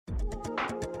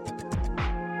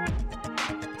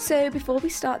So before we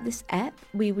start this ep,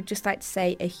 we would just like to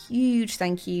say a huge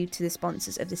thank you to the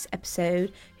sponsors of this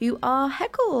episode, who are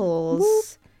Heckles. Woo.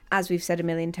 As we've said a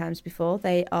million times before,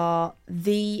 they are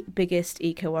the biggest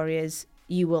eco-warriors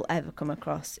you will ever come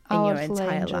across in your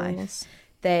entire life.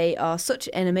 They are such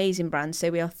an amazing brand, so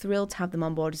we are thrilled to have them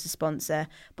on board as a sponsor,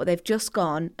 but they've just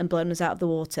gone and blown us out of the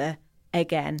water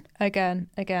again.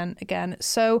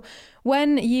 So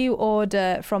when you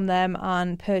order from them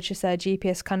and purchase their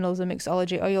GPS candles and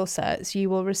mixology oil sets, you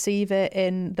will receive it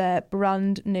in their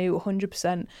brand new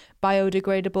 100%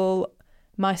 biodegradable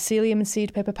mycelium and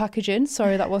seed paper packaging.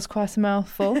 Sorry, that was quite a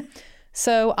mouthful.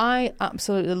 So I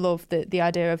absolutely love the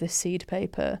idea of this seed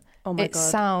paper. Oh my God. It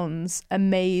sounds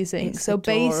amazing. It's so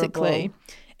adorable. Basically,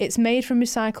 it's made from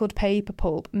recycled paper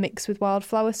pulp mixed with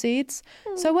wildflower seeds.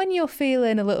 So when you're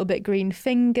feeling a little bit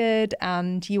green-fingered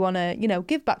and you want to,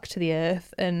 give back to the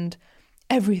earth and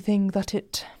everything that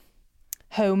it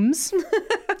homes,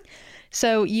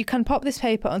 so you can pop this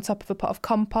paper on top of a pot of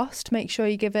compost. Make sure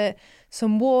you give it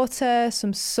some water,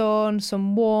 some sun,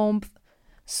 some warmth,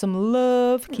 some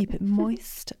love. Keep it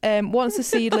moist. Once the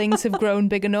seedlings have grown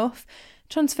big enough,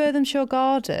 transfer them to your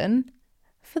garden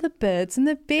for the birds and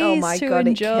the bees to enjoy. Oh my God,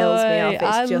 it kills me off.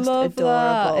 It's just adorable.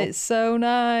 That. It's so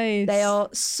nice. They are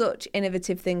such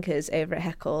innovative thinkers over at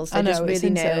Heckles. They just really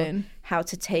know how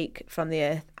to take from the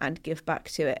earth and give back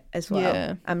to it as well.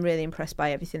 Yeah. I'm really impressed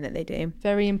by everything that they do.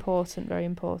 Very important, very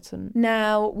important.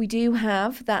 Now, we do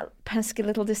have that pesky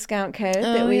little discount code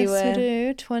that we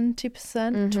do.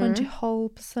 20%, 20 whole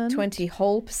percent. 20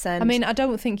 whole percent. I mean, I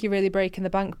don't think you're really breaking the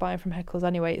bank buying from Heckles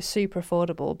anyway. It's super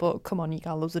affordable, but come on, you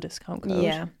gotta love the discount code.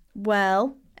 Yeah.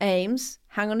 Well, Ames,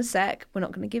 hang on a sec. We're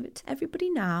not going to give it to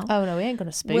everybody now. Oh, no, we ain't going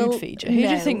to spoon feed you. Who do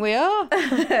you think we are?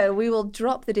 We will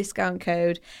drop the discount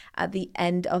code at the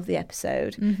end of the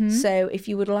episode. So if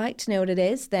you would like to know what it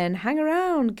is, then hang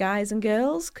around, guys and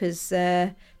girls, because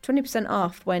 20%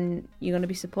 off when you're going to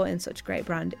be supporting such a great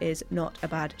brand is not a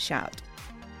bad shout.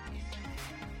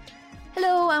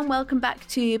 Hello and welcome back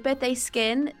to Birthday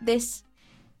Skin.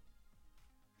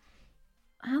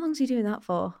 How long's he doing that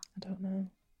for? I don't know.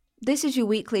 This is your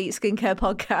weekly skincare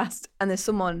podcast, and there's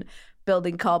someone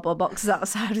building cardboard boxes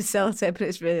outside with sellotape, but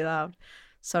it's really loud.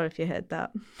 Sorry if you heard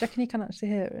that. Do you reckon you can actually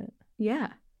hear it? Yeah.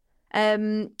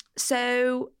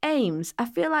 So, Ames, I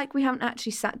feel like we haven't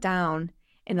actually sat down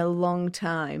in a long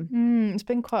time. It's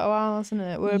been quite a while, hasn't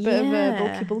it? We're a bit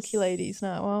of bulky ladies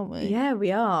now, aren't we? Yeah,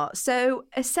 we are. So,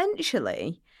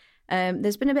 essentially,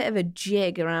 there's been a bit of a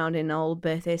jig around in old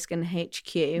Birthday Skin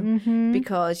HQ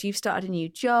because you've started a new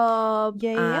job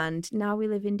and now we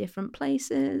live in different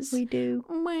places. We do.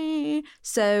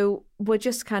 So we're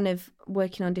just kind of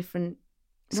working on different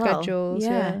schedules.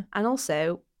 Yeah. And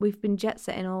also we've been jet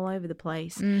setting all over the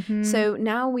place. So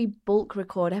now we bulk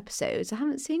record episodes. I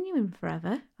haven't seen you in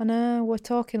forever. I know. We're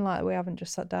talking like we haven't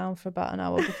just sat down for about an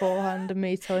hour beforehand and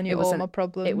me telling you all my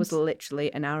problems. It was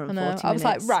literally an hour and 40 minutes. I was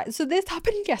like, right, so this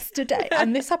happened yesterday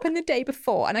and this happened the day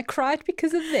before and I cried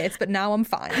because of this, but now I'm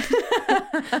fine.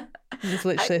 It's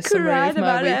literally a summary of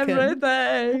my weekend.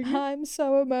 Everything. I'm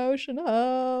so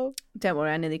emotional. Don't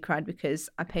worry, I nearly cried because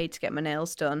I paid to get my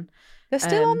nails done. They're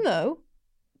still on though.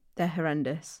 They're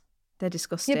horrendous. They're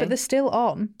disgusting. Yeah, but they're still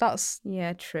on.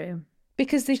 Yeah, true.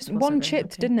 Because one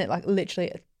chipped, didn't it? Like literally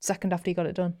a second after you got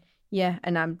it done. Yeah,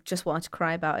 and I'm just wanting to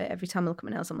cry about it. Every time I look at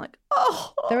my nails, I'm like,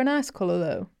 oh. They're a nice colour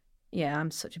though. Yeah,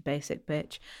 I'm such a basic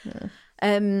bitch. Yeah.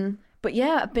 But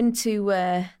yeah, I've been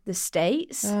to the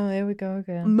States. Oh, here we go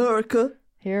again. America.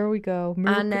 Here we go.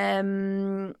 America.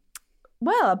 And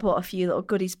well, I bought a few little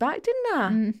goodies back, didn't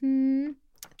I?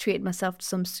 Treated myself to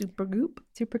some Super Goop.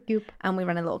 And we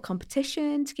ran a little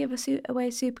competition to give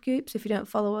away Super Goops. If you don't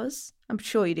follow us, I'm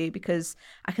sure you do because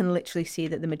I can literally see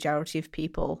that the majority of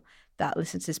people that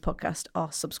listen to this podcast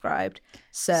are subscribed.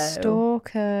 So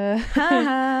stalker.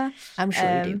 I'm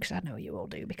sure you do because I know you all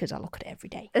do because I look at it every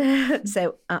day.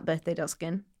 So at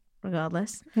birthday.skin,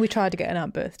 regardless. We tried to get an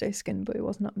at birthday skin, but it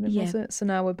wasn't happening, was it? So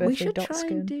now we're birthday.skin. We should try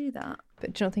and do that.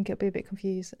 But do you not think it'll be a bit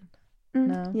confusing?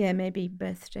 No. Yeah, maybe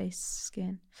birthday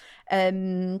skin.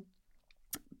 But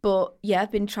yeah,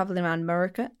 I've been travelling around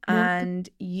America and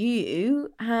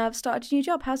you have started a new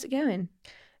job. How's it going?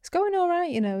 It's going all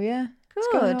right, yeah. Good. It's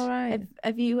going all right.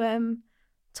 Have you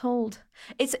told?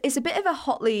 It's a bit of a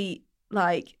hotly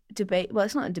debate. Well,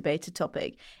 it's not a debated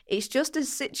topic. It's just a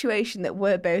situation that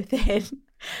we're both in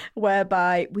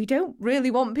whereby we don't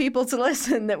really want people to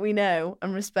listen that we know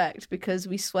and respect because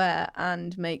we swear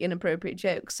and make inappropriate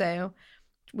jokes. So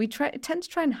we tend to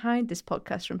try and hide this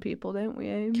podcast from people, don't we,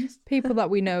 Ames? People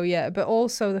that we know, yeah. But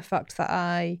also the fact that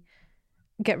I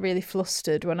get really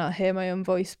flustered when I hear my own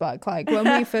voice back. Like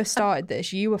when we first started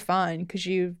this, you were fine because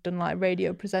you've done like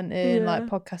radio presenting, like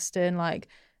podcasting, like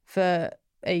for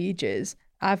ages.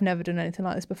 I've never done anything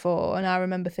like this before. And I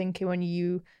remember thinking when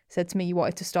you said to me you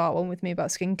wanted to start one with me about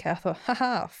skincare, I thought,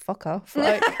 haha, fuck off.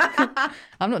 Like,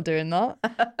 I'm not doing that.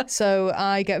 So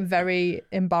I get very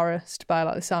embarrassed by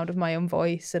like the sound of my own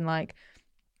voice and like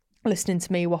listening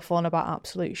to me waffle on about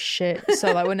absolute shit.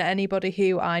 So like when anybody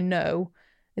who I know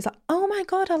is like, oh my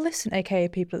God, I'll listen, aka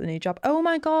people at the new job. Oh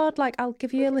my God, like I'll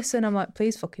give you a listen. I'm like,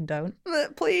 please fucking don't.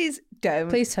 Please don't.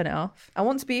 Please turn it off. I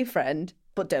want to be a friend,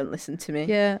 but don't listen to me.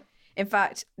 Yeah. In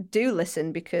fact, do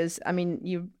listen because, I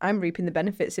mean, I'm reaping the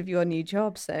benefits of your new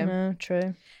job, so. No,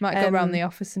 true. Might go around the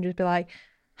office and just be like,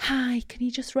 hi, can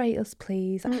you just rate us,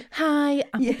 please? Hi,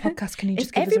 Apple Podcast, can you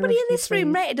just give us a review, everybody in this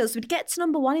room please? rated us, we'd get to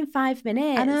number 1 in 5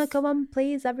 minutes. I know, come on,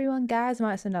 please, everyone, guys. I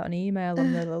might send out an email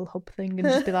on the little hub thing and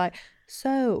just be like,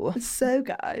 So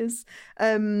guys,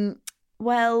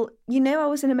 well, I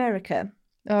was in America.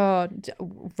 Oh,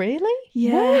 really?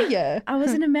 Yeah. Were you? I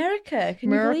was in America.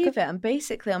 Can you believe it? I'm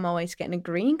basically on my way to getting a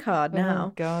green card now.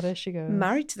 Oh, God, there she goes.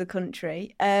 Married to the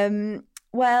country.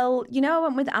 Well, I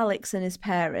went with Alex and his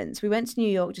parents. We went to New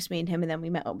York, just me and him, and then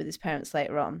we met up with his parents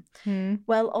later on.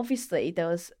 Well, obviously, there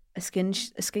was a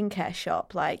skincare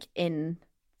shop, like, in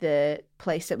the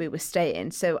place that we were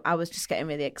staying. So I was just getting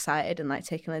really excited and, like,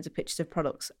 taking loads of pictures of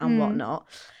products and whatnot.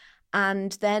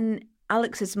 And then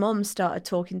Alex's mum started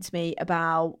talking to me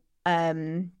about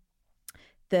the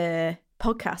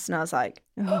podcast, and I was like,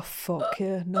 oh, fuck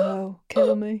yeah, no,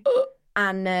 kill me.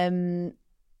 And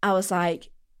I was like,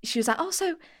 she was like, oh,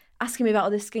 so asking me about all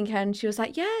this skincare, and she was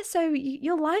like, yeah, so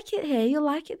you'll like it here, you'll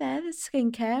like it there, there's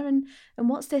skincare, and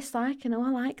what's this like, and oh, I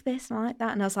like this and I like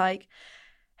that. And I was like,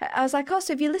 oh,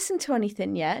 so have you listened to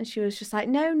anything yet? And she was just like,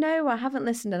 no, I haven't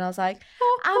listened. And I was like,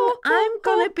 I'm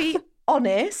gonna be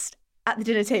honest. At the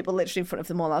dinner table, literally in front of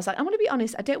them all, I was like, I'm going to be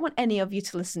honest, I don't want any of you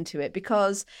to listen to it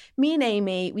because me and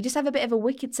Amy, we just have a bit of a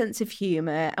wicked sense of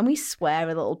humour and we swear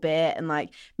a little bit and like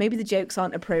maybe the jokes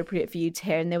aren't appropriate for you to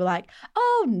hear. And they were like,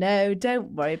 oh no,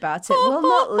 don't worry about it. We'll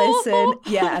not listen.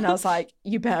 Yeah. And I was like,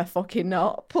 you better fucking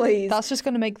not, please. That's just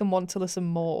going to make them want to listen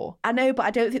more. I know, but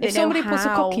I don't think they know how. If somebody puts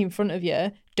a cookie in front of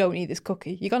you, don't eat this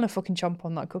cookie. You're going to fucking chomp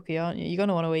on that cookie, aren't you? You're going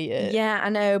to want to eat it. Yeah, I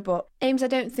know, but Ames, I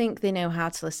don't think they know how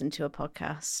to listen to a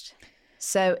podcast.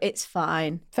 So it's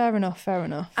fine. Fair enough.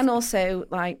 And also,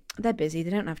 like, they're busy. They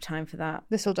don't have time for that.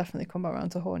 This will definitely come around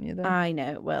to haunt you, though. I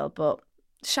know it will, but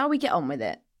shall we get on with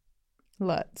it?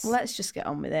 Let's just get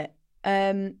on with it.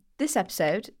 This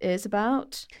episode is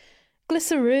about...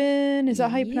 Glycerin. Is that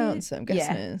how you pronounce it? I'm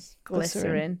guessing it is.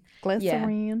 Glycerin.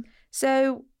 Yeah.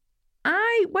 So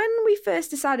when we first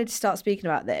decided to start speaking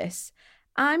about this,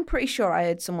 I'm pretty sure I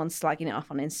heard someone slagging it off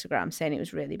on Instagram saying it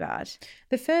was really bad.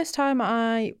 The first time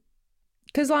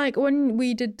because, like, when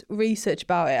we did research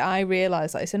about it, I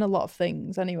realised that it's in a lot of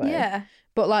things anyway. Yeah.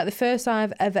 But, like, the first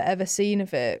time I've ever seen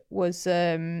of it was...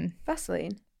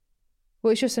 Vaseline.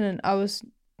 Well, it's just I was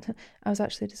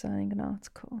actually designing an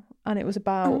article. And it was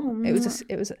about...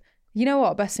 It was you know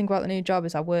what? Best thing about the new job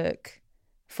is I work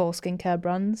for skincare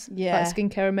brands. Yeah. Like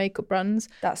skincare and makeup brands.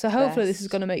 That's so hopefully this is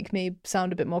going to make me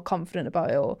sound a bit more confident about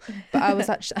it all. But I was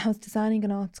designing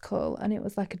an article and it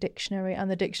was like a dictionary and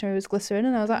the dictionary was glycerin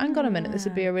and I was like, hang on a minute, this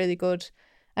would be a really good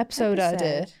episode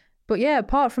idea. But yeah,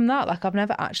 apart from that, like I've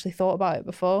never actually thought about it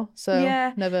before. So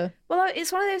never. Well,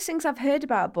 it's one of those things I've heard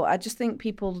about, but I just think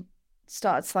people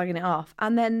started slagging it off.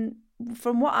 And then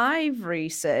from what I've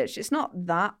researched, it's not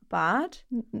that bad.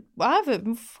 What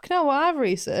I've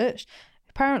researched.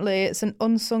 Apparently, it's an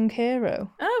unsung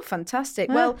hero. Oh, fantastic.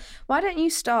 Yeah. Well, why don't you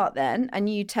start then and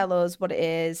you tell us what it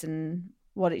is and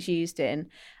what it's used in.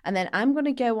 And then I'm going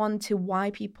to go on to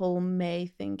why people may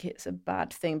think it's a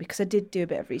bad thing because I did do a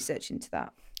bit of research into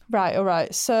that. Right, all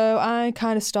right. So I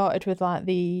kind of started with like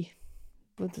the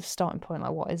starting point,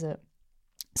 like what is it?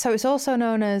 So it's also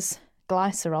known as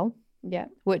glycerol. Yeah.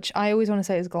 Which I always want to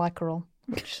say is glycerol,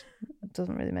 which...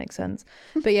 doesn't really make sense.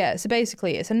 But yeah, so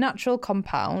basically it's a natural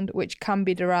compound which can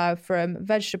be derived from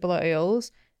vegetable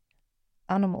oils,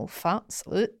 animal fats,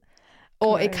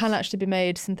 or it can actually be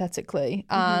made synthetically.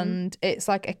 And it's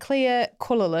like a clear,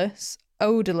 colourless,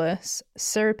 odourless,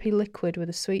 syrupy liquid with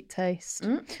a sweet taste.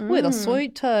 With a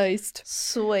sweet taste.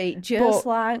 Sweet, just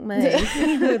like me.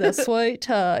 With a sweet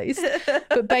taste.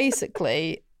 But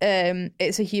basically...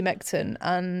 it's a humectant,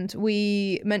 and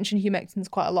we mention humectants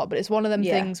quite a lot, but it's one of them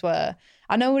things where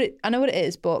I know what it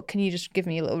is, but can you just give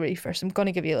me a little refresh? I'm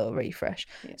gonna give you a little refresh.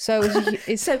 So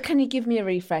can you give me a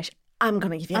refresh? I'm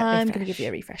going to give you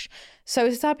a refresh. So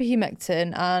it's a type of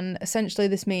humectant, and essentially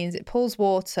this means it pulls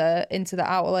water into the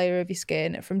outer layer of your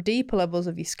skin from deeper levels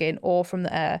of your skin or from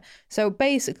the air. So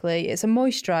basically, it's a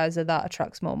moisturiser that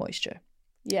attracts more moisture.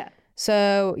 Yeah.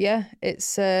 So, yeah,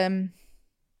 it's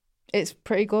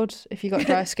pretty good if you've got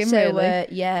dry skin, really.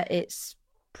 It's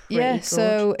pretty good.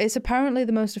 So it's apparently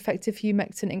the most effective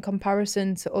humectant in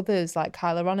comparison to others like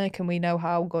hyaluronic, and we know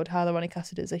how good hyaluronic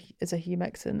acid is a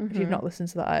humectant. If you've not listened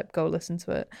to that, go listen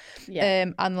to it.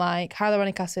 Yeah. And like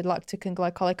hyaluronic acid, lactic and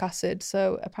glycolic acid.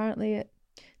 So apparently it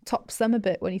tops them a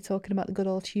bit when you're talking about the good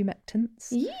old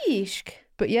humectants. Yeesh.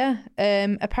 But yeah,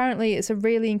 apparently it's a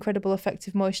really incredible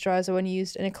effective moisturiser when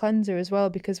used in a cleanser as well,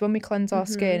 because when we cleanse our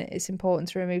skin, it's important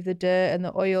to remove the dirt and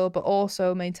the oil, but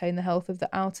also maintain the health of the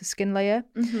outer skin layer.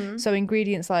 So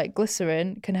ingredients like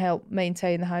glycerin can help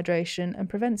maintain the hydration and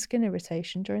prevent skin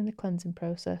irritation during the cleansing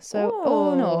process. So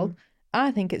all in all, I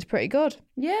think it's pretty good.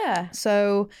 Yeah.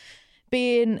 So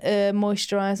being a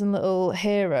moisturising little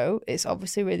hero, it's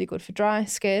obviously really good for dry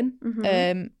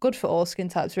skin. Good for all skin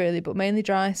types really, but mainly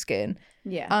dry skin.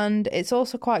 Yeah. And it's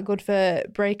also quite good for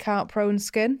breakout prone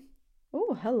skin.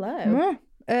 Oh, hello.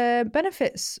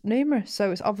 Benefits numerous.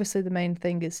 So it's obviously the main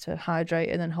thing is to hydrate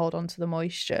and then hold on to the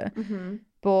moisture.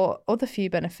 But other few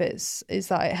benefits is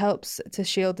that it helps to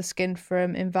shield the skin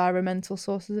from environmental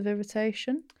sources of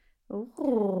irritation.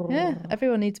 Ooh. Yeah,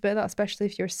 everyone needs a bit of that, especially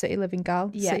if you're a city living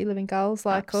gal. Yeah. City living gals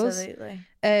like Absolutely.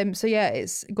 us. So yeah,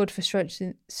 it's good for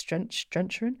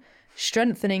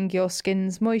strengthening your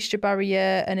skin's moisture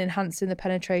barrier and enhancing the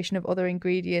penetration of other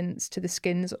ingredients to the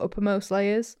skin's uppermost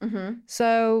layers.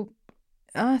 So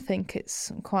I think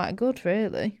it's quite good,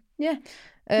 really. Yeah.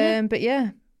 But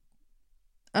yeah,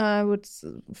 I would,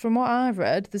 from what I've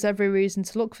read, there's every reason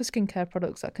to look for skincare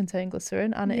products that contain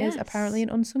glycerin, and it is apparently an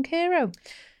unsung hero.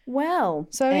 Well,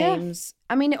 so Ames,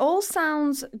 I mean, it all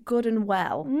sounds good and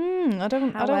well. I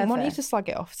don't want you to slag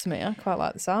it off to me. I quite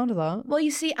like the sound of that. Well, you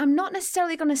see, I'm not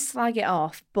necessarily going to slag it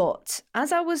off, but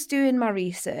as I was doing my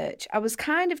research, I was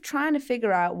kind of trying to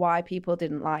figure out why people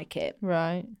didn't like it.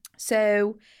 Right.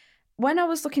 So when I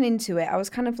was looking into it, I was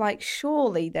kind of like,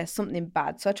 surely there's something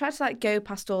bad. So I tried to like go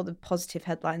past all the positive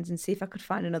headlines and see if I could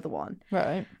find another one.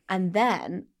 Right. And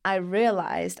then I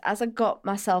realised, as I got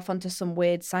myself onto some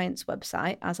weird science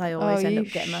website, as I always end up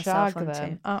getting myself onto.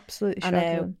 Them. Absolutely shag I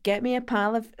know. them. Get me a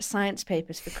pile of science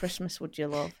papers for Christmas, would you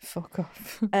love? Fuck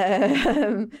off.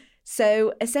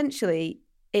 So essentially,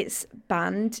 it's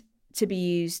banned to be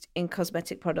used in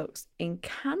cosmetic products in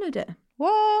Canada.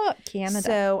 What? Canada.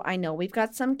 So I know we've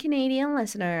got some Canadian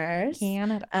listeners.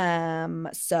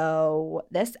 Canada. So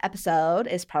this episode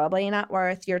is probably not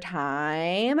worth your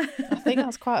time. I think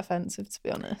that's quite offensive, to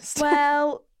be honest.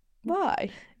 Well,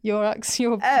 why? Your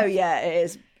accent. Oh yeah, it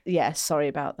is. Yeah, sorry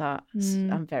about that.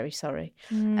 I'm very sorry.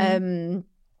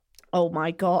 Oh my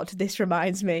God, this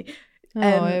reminds me.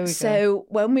 Here we so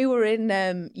when we were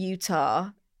in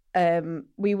Utah,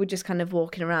 we were just kind of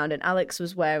walking around, and Alex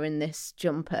was wearing this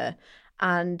jumper.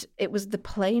 And it was the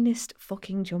plainest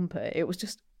fucking jumper. It was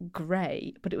just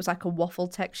grey, but it was like a waffle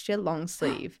texture, long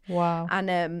sleeve. Wow.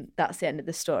 And that's the end of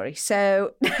the story.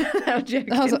 So, I'm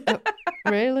joking.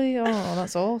 Really? Oh,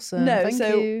 that's awesome. Thank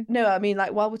you. No, I mean,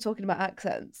 like, while we're talking about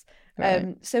accents.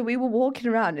 Right. So we were walking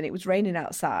around and it was raining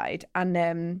outside.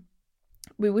 And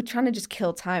we were trying to just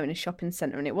kill time in a shopping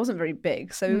centre, and it wasn't very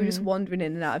big. So we were just wandering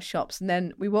in and out of shops. And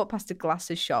then we walked past a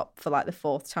glasses shop for like the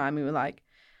fourth time. We were like,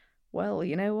 well,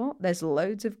 you know what? There's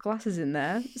loads of glasses in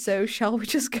there. So shall we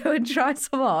just go and try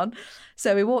some on?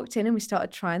 So we walked in and we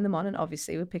started trying them on. And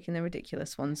obviously we're picking the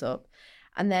ridiculous ones up.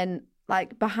 And then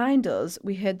like behind us,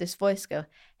 we heard this voice go,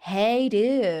 hey,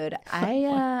 dude,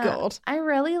 I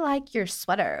really like your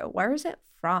sweater. Where is it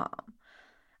from?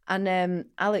 And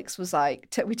Alex was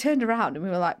like, we turned around and we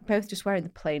were like both just wearing the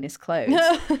plainest clothes.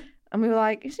 And we were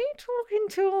like, is he talking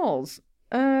to us?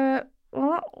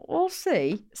 Well, we'll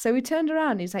see. So we turned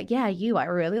around and he's like, yeah, I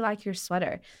really like your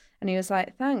sweater. And he was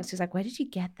like, thanks. He's like, where did you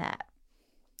get that?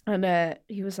 And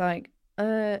he was like,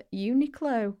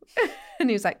 Uniqlo. And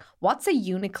he was like, what's a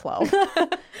Uniqlo?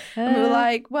 And we were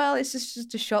like, well, it's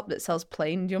just a shop that sells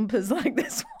plain jumpers like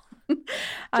this one.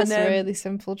 Just really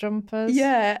simple jumpers.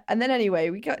 Yeah. And then anyway,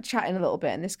 we got chatting a little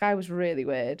bit and this guy was really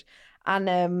weird.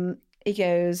 And he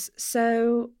goes,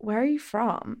 so where are you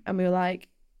from? And we were like,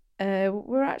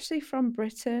 we're actually from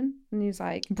Britain. And he was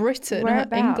like, Britain?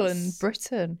 Not England,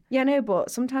 Britain. Yeah, no,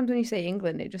 but sometimes when you say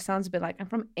England, it just sounds a bit like, I'm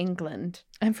from England.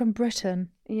 I'm from Britain.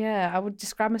 Yeah, I would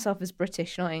describe myself as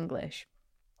British, not English.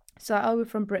 So, we're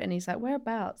from Britain. He's like,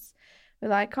 whereabouts? We're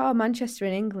like, Manchester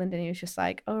in England. And he was just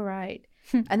like, oh, right.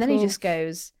 And then he just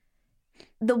goes,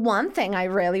 the one thing I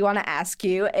really want to ask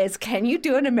you is, can you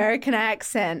do an American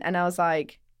accent? And I was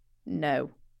like,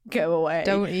 no, go away.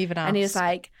 Don't even ask. And he was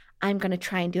like, I'm going to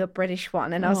try and do a British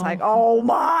one. And I was like, oh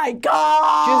my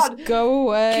God. Just go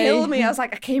away. Kill me. I was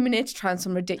like, I came in here to try on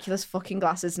some ridiculous fucking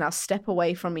glasses. Now step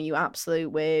away from me, you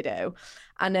absolute weirdo.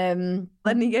 And then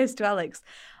he goes to Alex,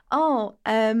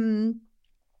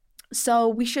 so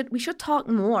we should talk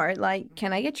more. Like,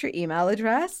 can I get your email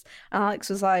address? And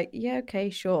Alex was like, yeah, okay,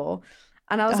 sure.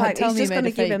 And I was like, he's just going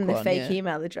to give him the fake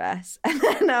email address. And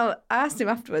then I asked him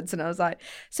afterwards and I was like,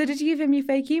 so did you give him your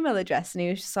fake email address? And he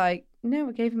was just like, no,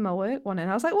 I gave him my work one. And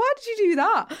I was like, why did you do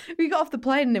that? We got off the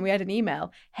plane and then we had an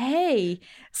email. Hey,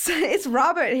 so it's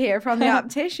Robert here from the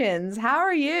Opticians. How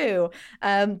are you?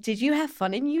 Did you have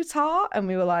fun in Utah? And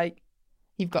we were like,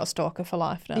 you've got a stalker for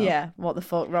life now. Yeah, what the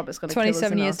fuck? Robert's going to kill us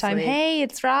 27 years time. Hey,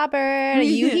 it's Robert. Are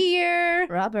you here?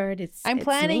 Robert, I'm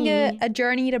planning a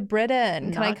journey to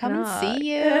Britain. Can I come and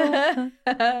see you?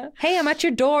 Hey, I'm at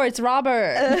your door. It's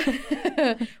Robert.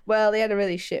 Well, he had a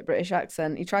really shit British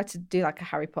accent. He tried to do like a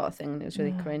Harry Potter thing and it was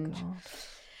really cringe.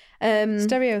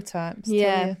 Stereotypes.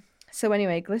 Yeah. So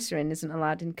anyway, glycerin isn't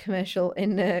allowed in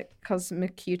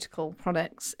cosmeceutical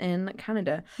products in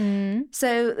Canada.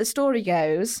 So the story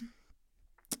goes...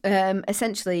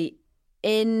 essentially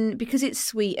because it's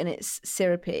sweet and it's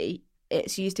syrupy,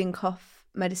 it's used in cough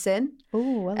medicine. So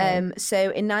in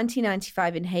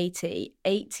 1995 in Haiti,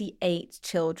 88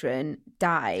 children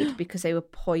died because they were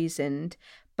poisoned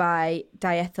by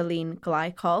diethylene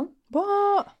glycol.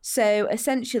 What? So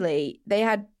essentially they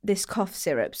had this cough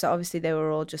syrup, so obviously they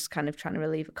were all just kind of trying to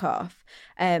relieve a cough,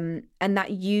 and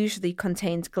that usually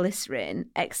contains glycerin,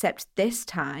 except this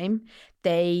time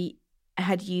they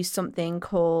had used something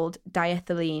called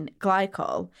diethylene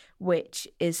glycol, which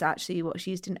is actually what's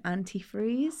used in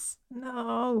antifreeze.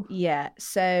 No. Yeah.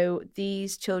 So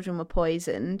these children were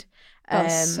poisoned.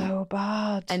 That's so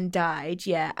bad. And died.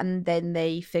 Yeah. And then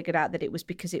they figured out that it was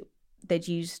because they'd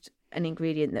used an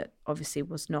ingredient that obviously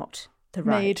was not the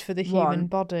right made for the human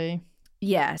body.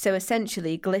 Yeah, so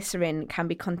essentially glycerin can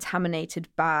be contaminated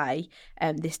by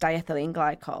this diethylene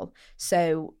glycol.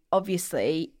 So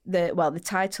obviously, the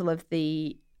title of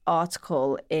the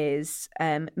article is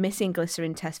Missing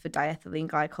Glycerin Test for Diethylene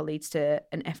Glycol Leads to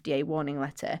an FDA Warning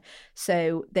Letter.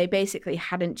 So they basically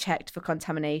hadn't checked for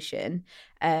contamination.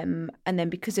 And then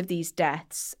because of these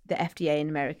deaths, the FDA in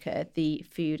America, the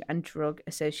Food and Drug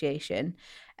Association,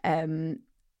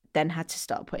 then had to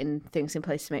start putting things in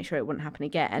place to make sure it wouldn't happen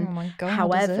again. Oh my God.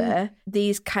 However,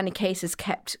 these kind of cases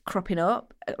kept cropping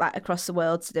up like across the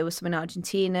world. So there was some in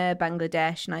Argentina,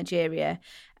 Bangladesh, Nigeria.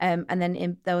 And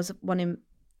then there was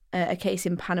a case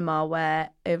in Panama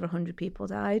where over 100 people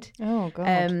died. Oh,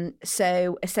 God.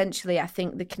 So essentially, I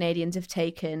think the Canadians have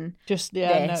taken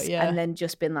and then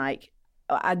just been like,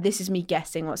 this is me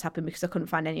guessing what's happened because I couldn't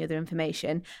find any other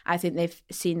information. I think they've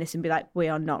seen this and be like, we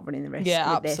are not running the risk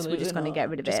with this. We're just going to get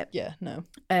rid of it. Yeah, no.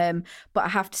 But I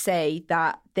have to say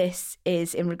that this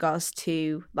is in regards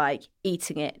to like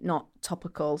eating it, not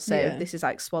topical. So this is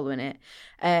like swallowing it.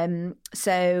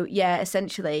 So yeah,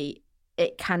 essentially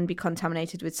it can be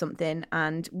contaminated with something,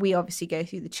 and we obviously go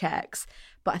through the checks,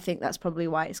 but I think that's probably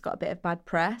why it's got a bit of bad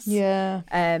press. Yeah.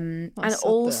 And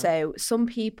also some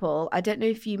people, I don't know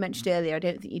if you mentioned earlier, I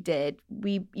don't think you did,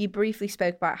 you briefly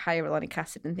spoke about hyaluronic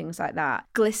acid and things like that.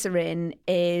 Glycerin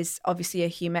is obviously a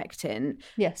humectant.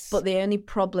 Yes. But the only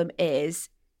problem is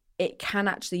it can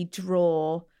actually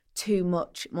draw too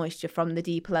much moisture from the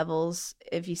deep levels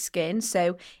of your skin.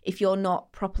 So if you're not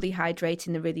properly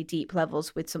hydrating the really deep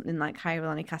levels with something like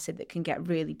hyaluronic acid that can get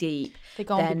really deep, they're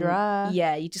going to be dry.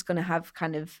 Yeah, you're just going to have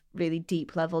kind of really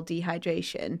deep level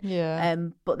dehydration. Yeah.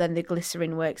 But then the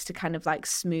glycerin works to kind of like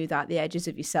smooth out the edges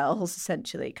of your cells.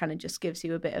 Essentially, it kind of just gives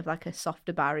you a bit of like a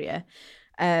softer barrier.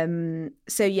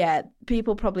 So yeah,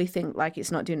 people probably think like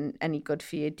it's not doing any good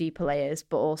for your deeper layers,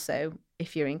 but also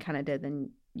if you're in Canada,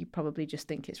 then you probably just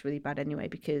think it's really bad anyway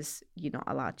because you're not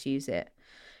allowed to use it.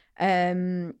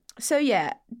 So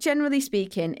yeah, generally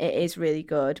speaking, it is really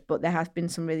good, but there have been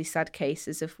some really sad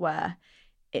cases of where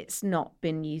it's not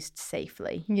been used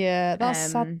safely. Yeah,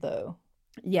 that's sad though.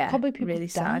 Yeah, probably people really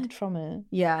died sad from it.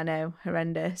 Yeah, I know,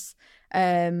 horrendous.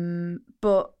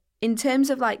 But in terms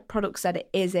of like products that it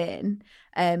is in,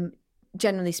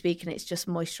 generally speaking, it's just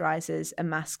moisturizers and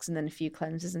masks and then a few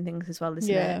cleansers and things as well,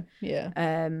 isn't it?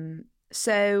 Yeah.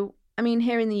 So, I mean,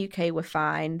 here in the UK, we're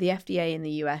fine. The FDA in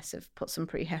the US have put some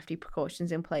pretty hefty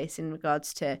precautions in place in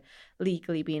regards to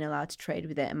legally being allowed to trade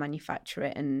with it and manufacture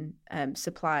it and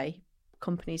supply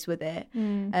companies with it.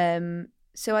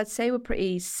 So I'd say we're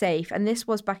pretty safe. And this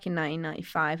was back in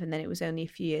 1995, and then it was only a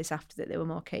few years after that there were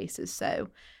more cases. So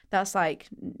That's like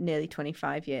nearly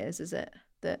 25 years, is it,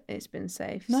 that it's been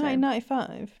safe?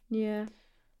 1995? So. Yeah.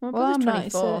 Well, I'm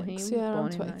 96. Yeah, I'm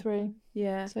 23.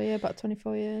 Yeah. So, yeah, about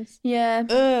 24 years. Yeah.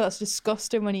 That's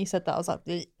disgusting when you said that. I was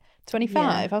like, 25? Yeah.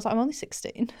 I was like, I'm only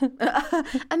 16.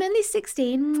 I'm only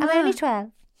 16. I'm only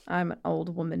 12. I'm an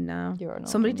old woman now. You're an old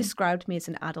Somebody woman. described me as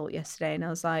an adult yesterday, and I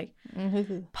was like,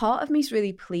 part of me's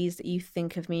really pleased that you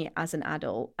think of me as an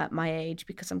adult at my age,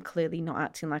 because I'm clearly not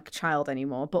acting like a child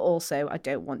anymore. But also, I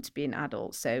don't want to be an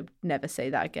adult, so never say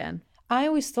that again. I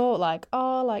always thought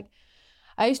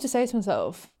I used to say to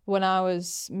myself when I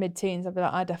was mid-teens, I'd be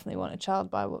like, I definitely want a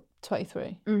child by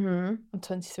 23. Mm-hmm. I'm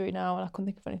 23 now, and I couldn't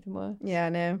think of anything worse. Yeah, I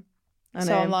know.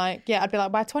 So I'm like, I'd be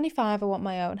like, by 25, I want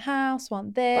my own house,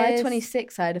 want this. By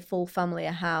 26, I had a full family,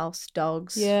 a house,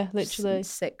 dogs. Yeah, literally.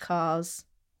 6 cars,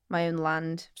 my own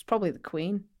land. I was probably the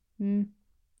queen in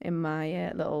my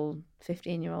little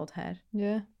 15-year-old head.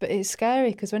 Yeah, but it's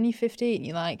scary because when you're 15,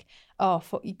 you're like,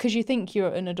 because you think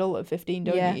you're an adult at 15,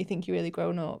 don't you? You think you're really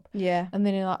grown up. Yeah. And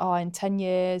then you're like, in 10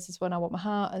 years is when I want my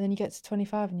house. And then you get to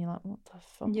 25 and you're like, what the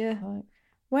fuck? Yeah. Like,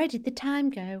 where did the time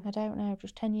go? I don't know.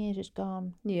 Just 10 years is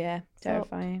gone. Yeah,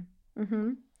 terrifying.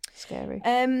 Mm-hmm. Scary.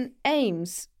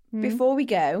 Ames, before we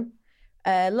go,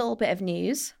 a little bit of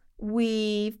news.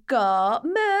 We've got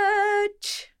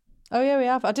merch. Oh, yeah, we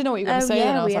have. I didn't know what you were going to say,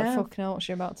 and I was like, fucking hell, what's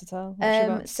she about to tell?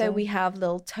 So we have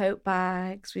little tote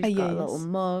bags, we've got little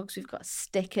mugs, we've got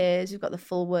stickers, we've got the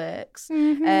full works.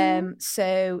 Mm-hmm.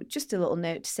 So just a little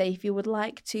note to say, if you would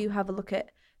like to have a look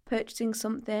at purchasing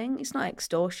something, it's not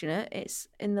extortionate, it's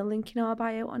in the link in our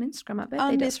bio on Instagram at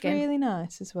birthday. And it's really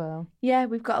nice as well. Yeah,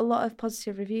 we've got a lot of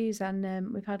positive reviews,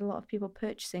 and we've had a lot of people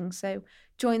purchasing, so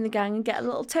join the gang and get a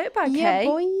little tote bag. Yeah,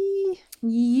 boy.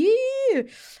 Yeah.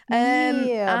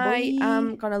 I boy.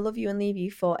 am gonna love you and leave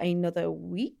you for another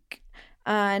week,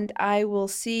 and I will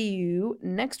see you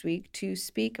next week to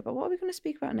speak about, what are we going to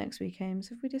speak about next week, Ames?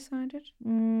 Have we decided?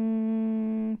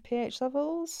 pH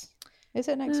levels. Is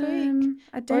it next week?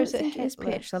 I don't think it is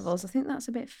pH levels. I think that's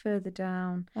a bit further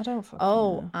down. I don't fucking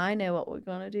know. I know what we're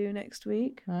going to do next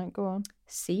week. All right, go on.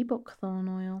 Sea buckthorn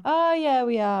oil. Oh, yeah,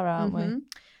 we are, aren't we?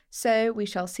 So we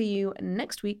shall see you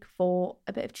next week for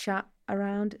a bit of chat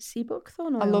around sea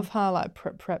buckthorn oil. I love how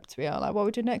prepped we are. Like, what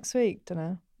we do next week? Don't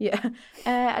know. Yeah.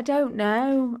 I don't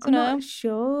know. I'm not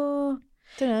sure.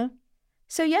 Don't know.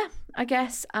 So yeah, I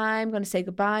guess I'm going to say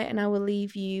goodbye, and I will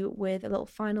leave you with a little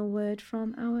final word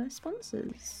from our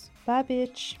sponsors. Bye,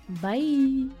 bitch.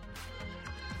 Bye.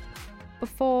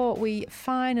 Before we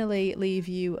finally leave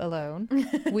you alone,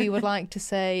 we would like to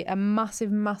say a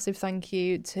massive, massive thank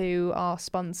you to our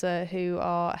sponsor, who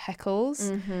are Heckles.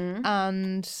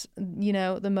 And,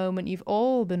 the moment you've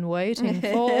all been waiting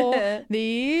for,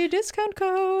 the discount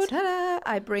code. Ta-da!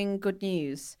 I bring good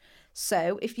news.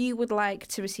 So if you would like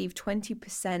to receive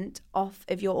 20% off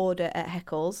of your order at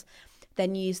Heckles,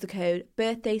 then use the code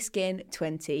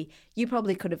BirthdaySkin20. You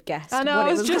probably could have guessed what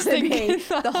it was just going to be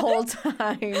the whole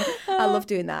time. I love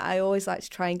doing that. I always like to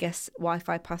try and guess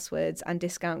Wi-Fi passwords and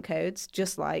discount codes,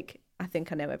 just like I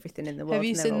think I know everything in the world. Have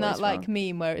you seen that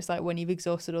meme where it's like when you've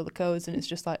exhausted all the codes and it's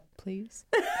just like, please?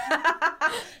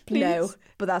 Please? No,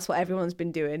 but that's what everyone's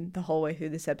been doing the whole way through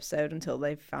this episode until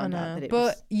they've found out that it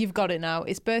was... But you've got it now.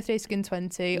 It's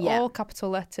BirthdaySkin20, all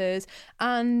capital letters.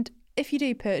 And if you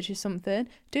do purchase something,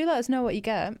 do let us know what you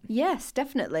get. Yes,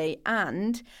 definitely.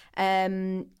 And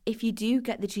if you do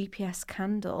get the GPS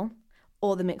candle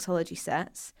or the mixology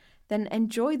sets, then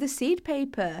enjoy the seed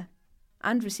paper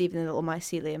and receiving the little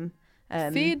mycelium.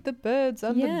 Feed the birds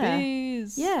and the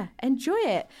bees. Yeah, enjoy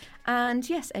it. And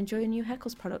yes, enjoy a new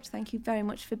Heckles product. Thank you very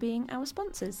much for being our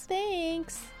sponsors.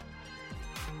 Thanks.